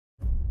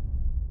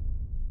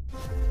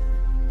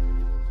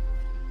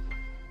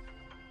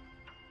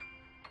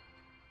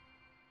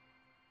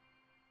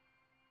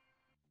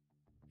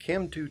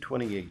CAM2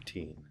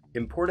 2018,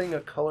 Importing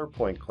a Color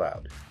Point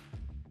Cloud.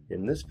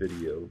 In this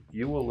video,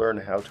 you will learn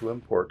how to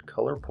import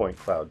color point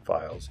cloud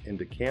files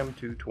into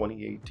CAM2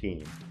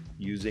 2018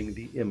 using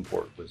the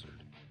Import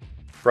Wizard.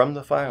 From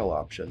the File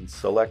options,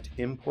 select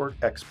Import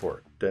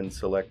Export, then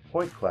select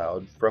Point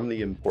Cloud from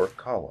the Import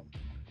column.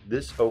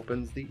 This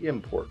opens the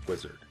Import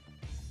Wizard.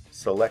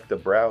 Select the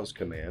Browse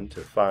command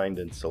to find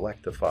and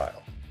select the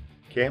file.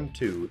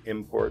 CAM2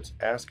 imports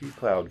ASCII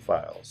cloud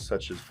files,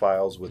 such as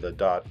files with a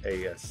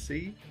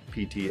 .asc,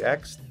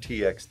 ptx,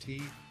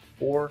 txt,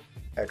 or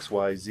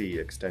xyz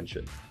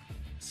extension.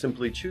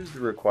 Simply choose the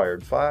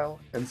required file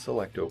and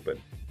select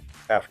Open.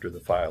 After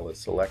the file is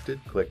selected,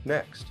 click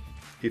Next.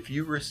 If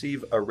you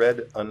receive a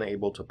red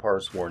Unable to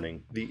Parse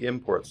warning, the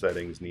import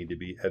settings need to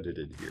be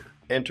edited here.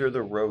 Enter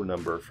the row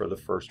number for the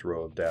first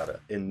row of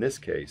data. In this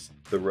case,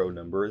 the row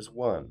number is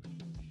 1.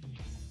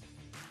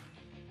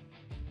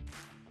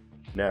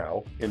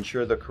 Now,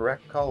 ensure the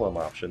correct column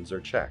options are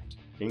checked,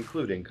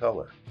 including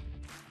color.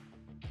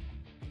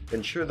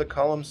 Ensure the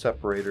column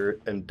separator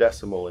and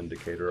decimal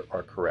indicator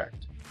are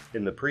correct.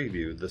 In the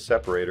preview, the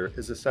separator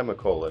is a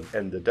semicolon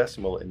and the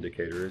decimal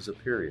indicator is a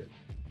period.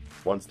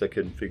 Once the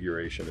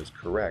configuration is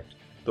correct,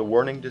 the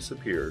warning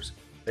disappears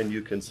and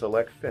you can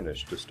select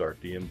Finish to start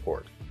the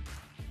import.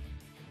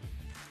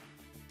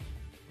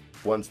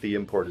 Once the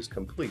import is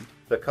complete,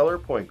 the color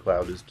point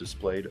cloud is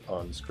displayed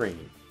on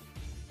screen.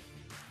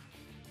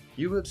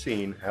 You have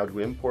seen how to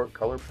import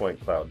color point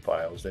cloud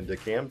files into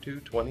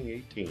CAM2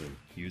 2018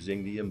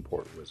 using the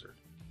Import Wizard.